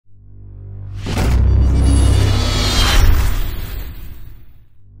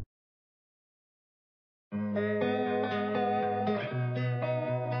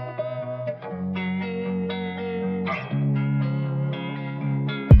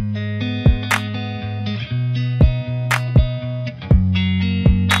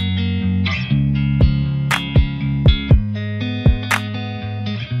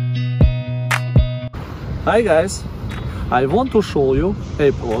Hi guys, I want to show you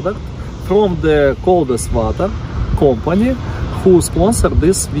a product from the Coldest water company who sponsored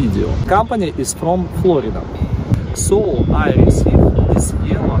this video. Company is from Florida. So I received this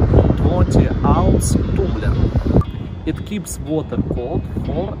yellow 20-ounce tumbler. It keeps water cold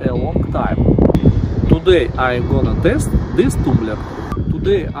for a long time. Today I'm gonna test this tumbler.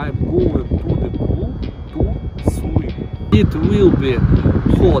 Today I'm going to the pool to swim. It will be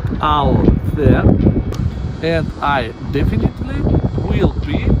hot out there and I definitely will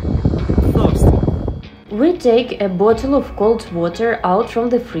be thirsty. We take a bottle of cold water out from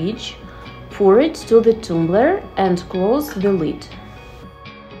the fridge, pour it to the tumbler and close the lid.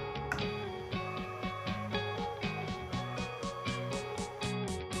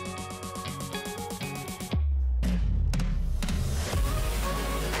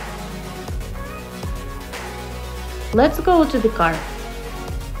 Let's go to the car.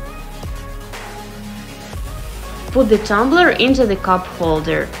 Put the tumbler into the cup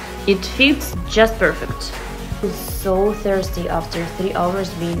holder. It fits just perfect. I'm so thirsty after 3 hours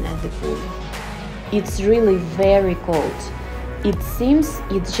being at the pool. It's really very cold. It seems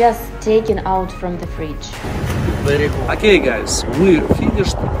it's just taken out from the fridge. Very cool. Okay guys, we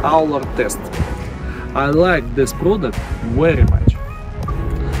finished our test. I like this product very much.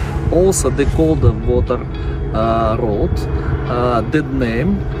 Also the cold water wrote the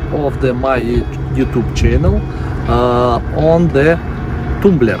name of my YouTube channel on the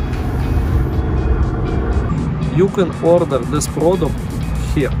Tumbler. You can order this product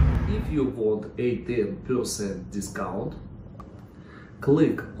here. If you want a 10% discount,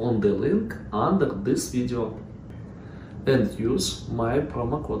 click on the link under this video and use my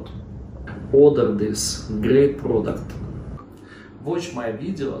promo code. Order this great product. Watch my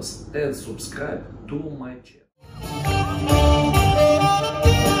videos and subscribe to my channel.